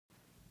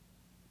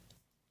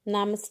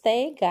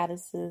Namaste,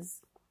 goddesses,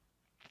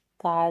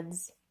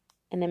 gods,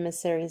 and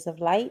emissaries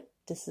of light.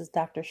 This is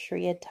Dr.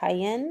 Shreya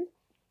Tyen,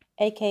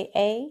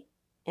 aka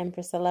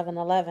Empress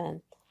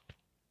 1111.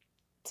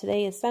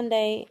 Today is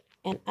Sunday,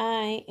 and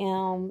I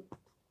am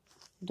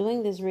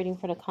doing this reading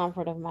for the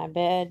comfort of my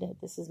bed.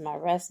 This is my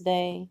rest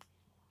day.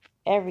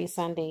 Every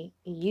Sunday,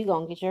 you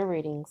gonna get your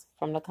readings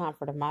from the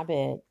comfort of my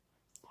bed.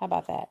 How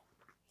about that?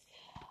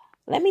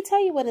 Let me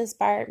tell you what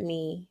inspired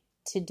me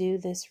to do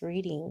this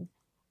reading.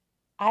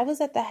 I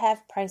was at the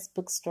half-price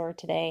bookstore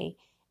today,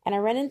 and I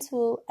ran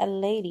into a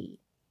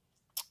lady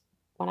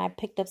when I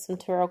picked up some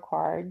tarot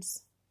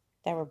cards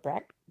that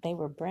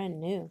were brand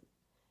new.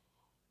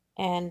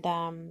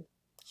 And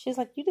she was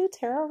like, "You do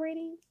tarot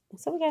reading?" And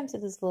so we got into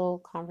this little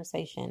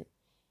conversation.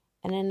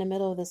 And in the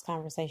middle of this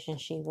conversation,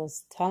 she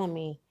was telling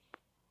me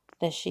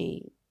that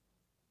she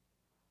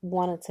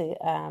wanted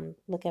to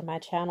look at my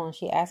channel, and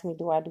she asked me,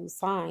 do I do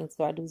signs?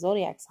 Do I do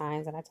zodiac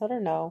signs? And I told her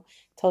no.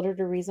 Told her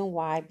the reason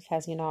why,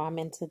 because, I'm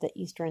into the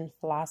Eastern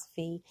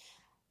philosophy.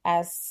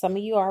 As some of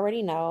you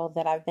already know,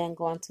 that I've been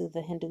going to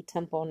the Hindu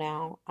temple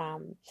now.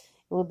 It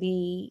will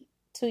be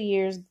 2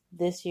 years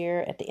this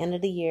year at the end of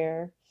the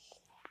year.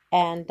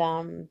 And,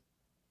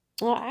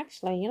 well,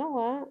 actually, you know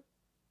what?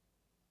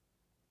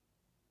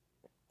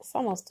 It's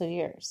almost 2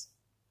 years.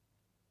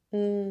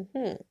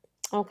 Okay.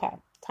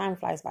 Time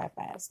flies by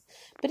fast.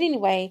 But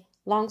anyway,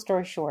 long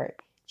story short,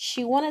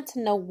 she wanted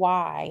to know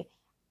why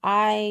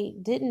I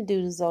didn't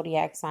do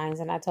zodiac signs.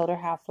 And I told her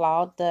how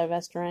flawed the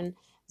Western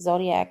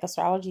zodiac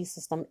astrology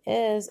system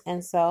is.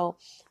 And so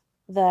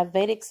the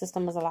Vedic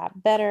system is a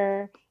lot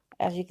better.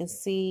 As you can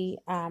see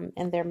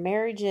in their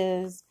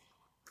marriages,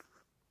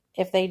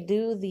 if they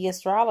do the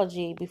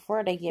astrology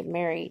before they get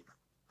married,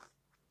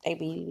 they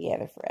be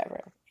together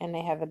forever. And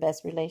they have the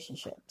best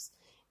relationships.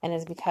 And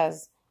it's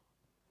because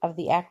of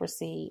the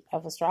accuracy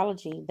of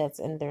astrology that's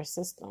in their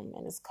system,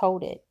 and it's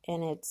coded,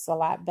 and it's a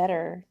lot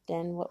better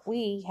than what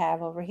we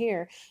have over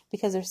here,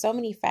 because there's so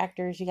many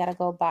factors. You got to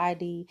go by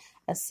the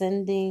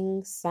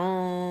ascending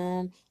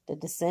sun, the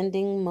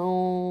descending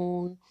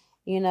moon,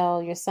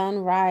 your sun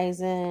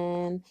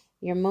rising,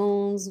 your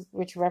moons,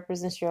 which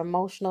represents your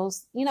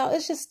emotionals.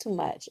 It's just too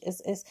much.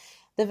 It's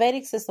the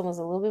Vedic system is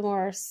a little bit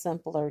more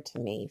simpler to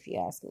me, if you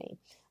ask me.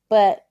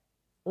 But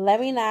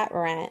let me not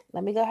rant.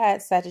 Let me go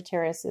ahead,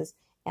 Saggitarius,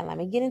 and let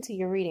me get into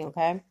your reading,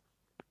 okay?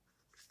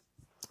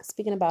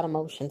 Speaking about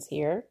emotions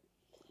here.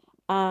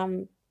 Yeah.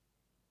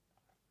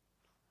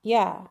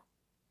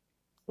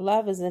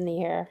 Love is in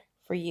the air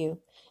for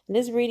you. And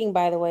this reading,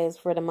 by the way, is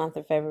for the month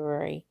of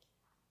February.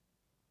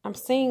 I'm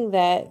seeing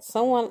that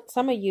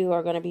some of you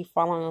are going to be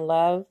falling in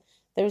love.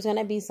 There's going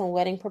to be some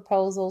wedding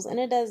proposals,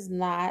 and it does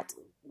not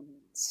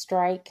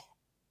strike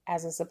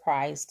as a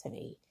surprise to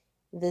me.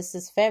 This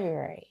is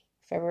February.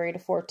 February the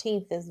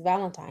 14th is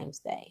Valentine's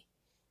Day.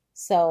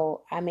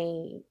 So,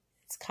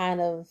 it's kind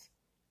of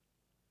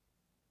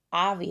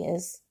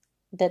obvious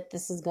that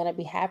this is going to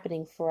be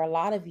happening for a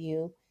lot of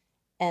you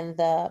in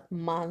the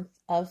month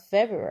of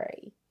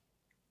February.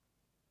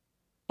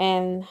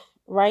 And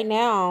right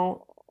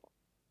now,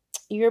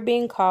 you're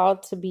being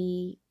called to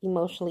be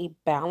emotionally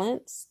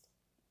balanced.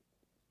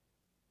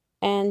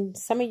 And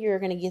some of you are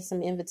going to get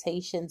some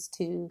invitations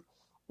to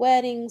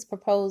weddings,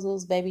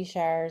 proposals, baby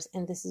showers,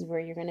 and this is where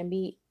you're going to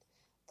meet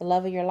the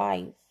love of your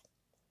life.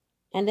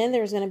 And then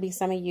there's going to be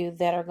some of you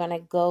that are going to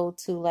go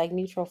to like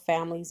mutual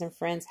families and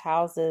friends'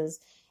 houses,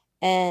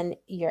 and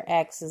your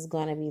ex is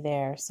going to be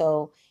there.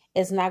 So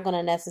it's not going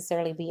to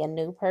necessarily be a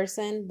new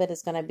person, but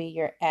it's going to be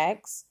your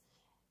ex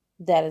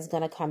that is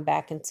going to come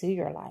back into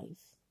your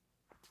life.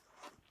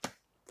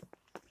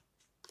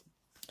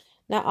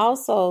 Now,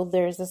 also,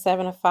 there's the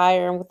Seven of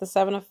Fire. And with the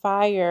Seven of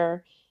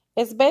Fire,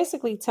 it's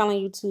basically telling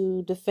you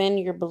to defend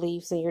your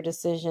beliefs and your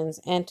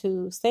decisions and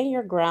to stand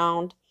your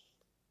ground.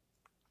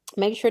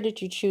 Make sure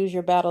that you choose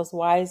your battles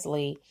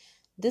wisely.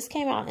 This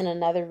came out in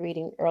another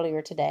reading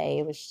earlier today.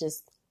 It was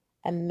just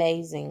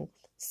amazing.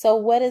 So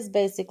what it's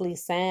basically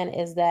saying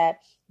is that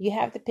you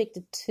have to pick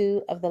the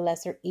two of the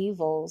lesser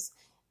evils.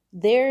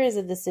 There is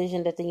a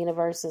decision that the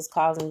universe is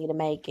causing you to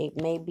make.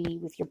 It may be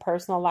with your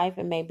personal life.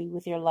 It may be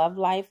with your love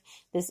life.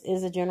 This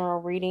is a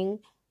general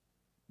reading.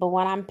 But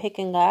what I'm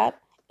picking up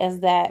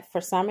is that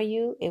for some of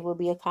you, it will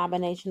be a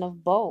combination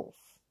of both.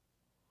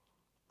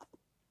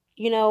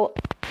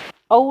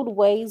 Old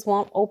ways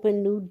won't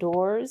open new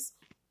doors.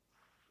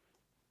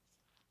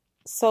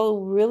 So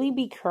really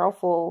be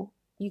careful.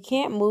 You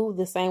can't move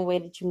the same way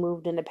that you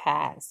moved in the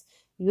past.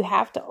 You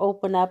have to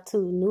open up to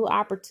new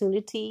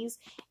opportunities,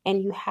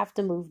 and you have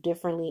to move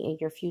differently in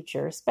your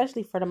future,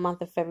 especially for the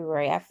month of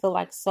February. I feel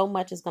like so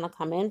much is going to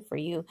come in for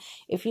you.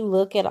 If you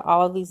look at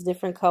all of these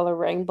different color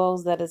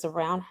rainbows that is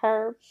around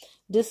her,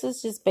 this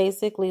is just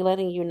basically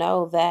letting you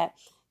know that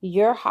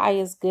your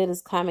highest good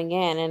is coming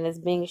in and is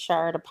being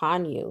showered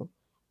upon you.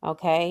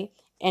 Okay.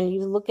 And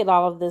you look at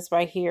all of this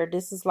right here.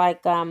 This is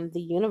like the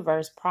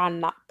universe,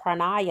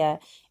 pranaya.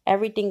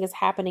 Everything is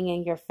happening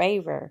in your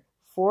favor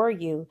for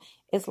you.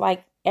 It's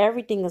like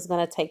everything is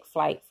going to take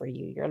flight for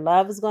you. Your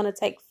love is going to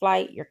take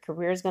flight. Your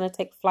career is going to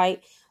take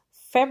flight.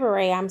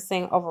 February, I'm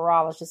saying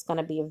overall, is just going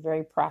to be a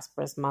very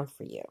prosperous month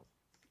for you.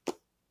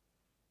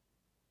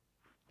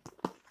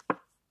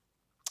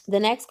 The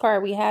next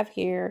card we have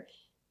here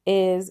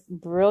is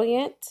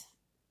brilliant,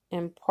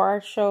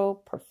 impartial,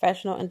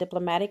 professional, and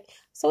diplomatic.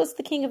 So it's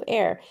the King of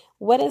Air.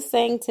 What it's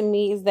saying to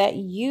me is that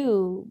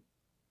you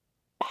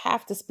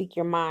have to speak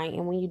your mind,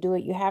 and when you do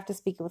it, you have to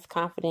speak it with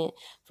confidence.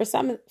 For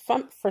some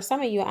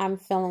of you, I'm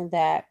feeling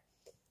that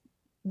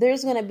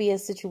there's going to be a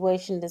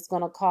situation that's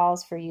going to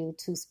cause for you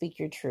to speak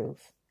your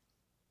truth.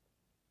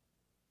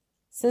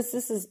 Since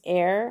this is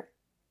air,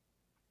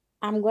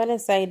 I'm going to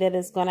say that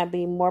it's going to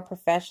be more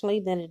professionally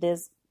than it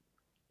is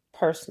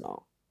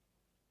personal.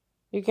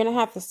 You're going to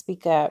have to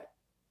speak up,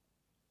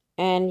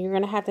 and you're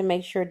going to have to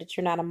make sure that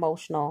you're not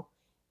emotional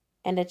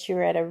and that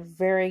you're at a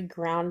very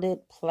grounded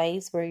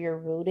place where you're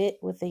rooted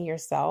within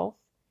yourself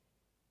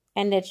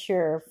and that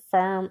you're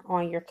firm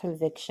on your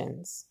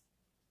convictions.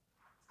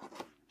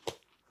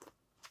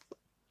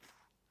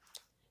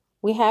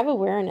 We have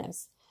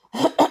awareness.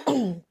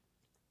 I'm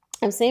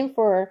saying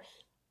for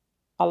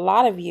a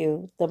lot of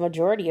you, the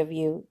majority of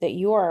you, that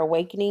you are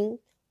awakening.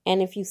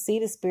 And if you see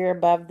the spirit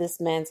above this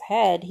man's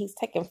head, he's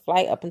taking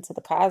flight up into the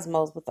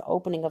cosmos with the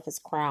opening of his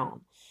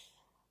crown.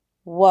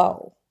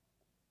 Whoa.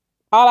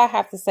 All I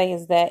have to say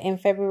is that in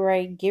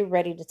February, get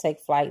ready to take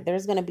flight.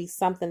 There's going to be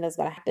something that's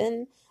going to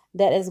happen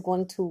that is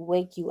going to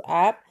wake you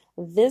up.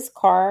 This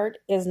card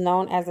is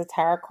known as a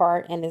tarot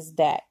card in this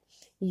deck.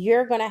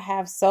 You're going to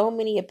have so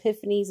many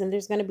epiphanies, and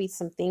there's going to be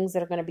some things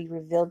that are going to be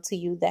revealed to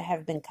you that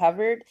have been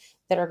covered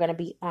that are going to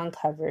be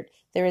uncovered.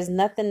 There is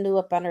nothing new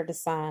up under the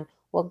sun.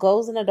 What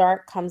goes in the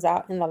dark comes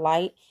out in the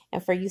light.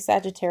 And for you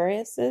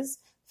Sagittariuses,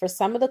 for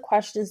some of the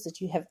questions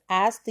that you have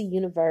asked the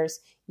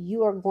universe,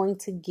 you are going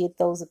to get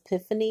those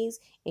epiphanies,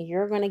 and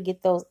you're going to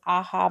get those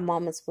aha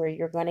moments where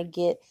you're going to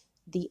get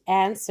the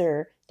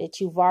answer that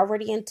you've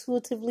already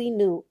intuitively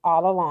knew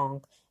all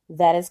along.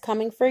 That is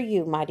coming for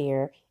you, my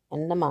dear,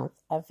 in the month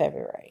of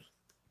February.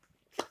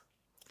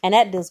 And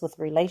that deals with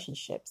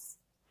relationships.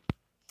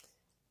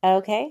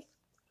 Okay,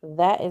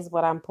 that is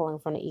what I'm pulling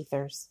from the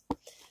ethers.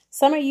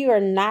 Some of you are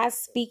not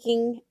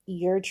speaking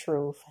your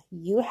truth.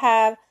 You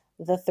have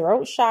the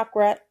throat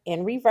chakra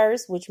in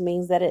reverse, which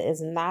means that it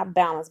is not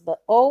balanced. But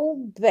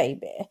oh,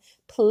 baby,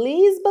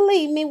 please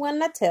believe me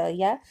when I tell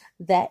you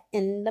that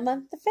in the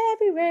month of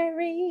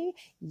February,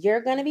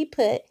 you're going to be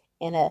put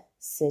in a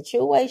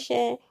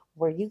situation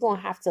where you're going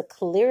to have to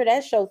clear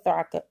that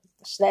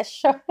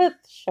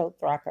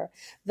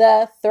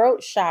the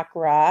throat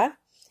chakra,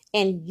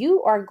 and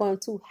you are going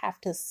to have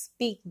to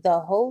speak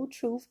the whole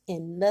truth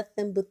and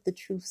nothing but the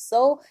truth.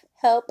 So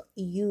help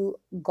you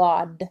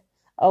God.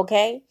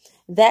 Okay,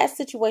 that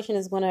situation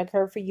is going to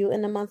occur for you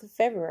in the month of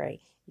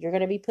February. You're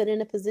going to be put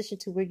in a position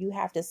to where you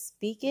have to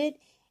speak it,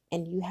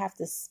 and you have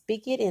to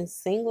speak it and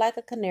sing like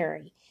a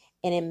canary.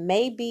 And it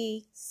may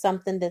be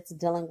something that's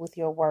dealing with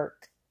your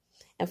work.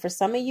 And for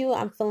some of you,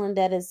 I'm feeling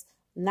that it's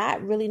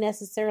not really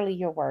necessarily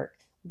your work,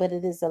 but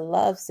it is a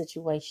love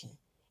situation.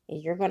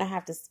 And you're going to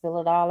have to spill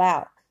it all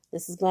out.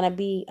 This is going to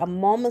be a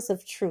moment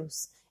of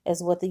truth,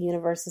 is what the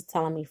universe is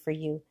telling me for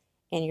you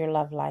in your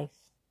love life.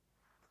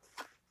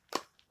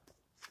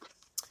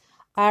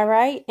 All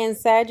right, and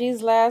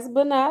Saggies, last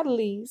but not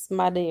least,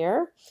 my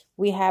dear,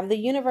 we have the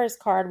universe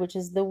card, which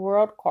is the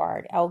world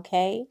card,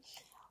 okay?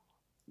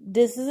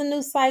 This is a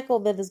new cycle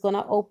that is going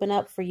to open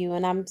up for you,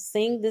 and I'm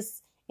seeing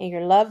this in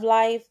your love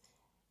life.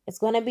 It's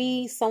going to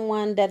be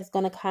someone that is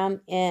going to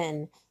come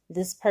in.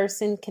 This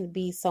person can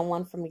be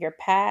someone from your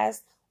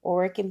past,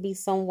 or it can be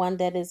someone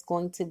that is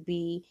going to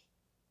be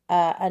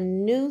a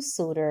new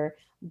suitor.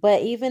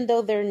 But even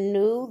though they're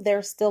new,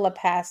 they're still a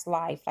past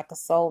life, like a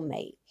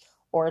soulmate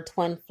or a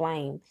twin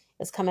flame.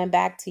 It's coming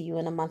back to you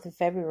in the month of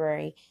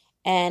February.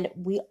 And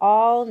we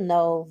all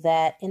know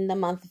that in the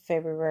month of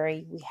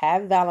February, we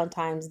have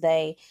Valentine's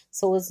Day.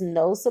 So it's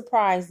no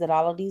surprise that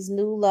all of these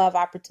new love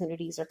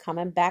opportunities are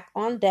coming back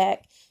on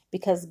deck,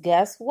 because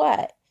guess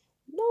what?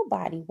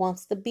 Nobody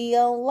wants to be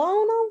alone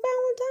on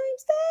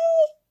Valentine's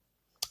Day.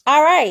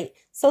 All right.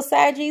 So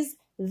Saggies,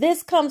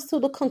 this comes to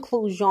the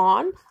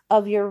conclusion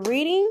of your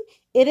reading.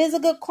 It is a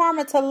good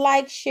karma to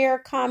like, share,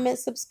 comment,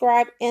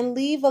 subscribe, and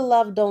leave a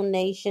love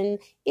donation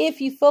if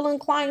you feel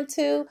inclined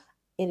to.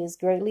 It is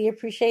greatly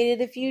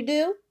appreciated if you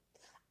do.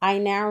 I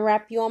now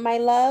wrap you on my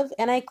love,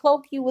 and I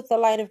cloak you with the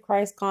light of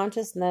Christ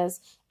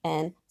consciousness,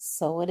 and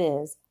so it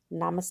is.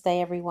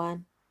 Namaste,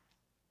 everyone.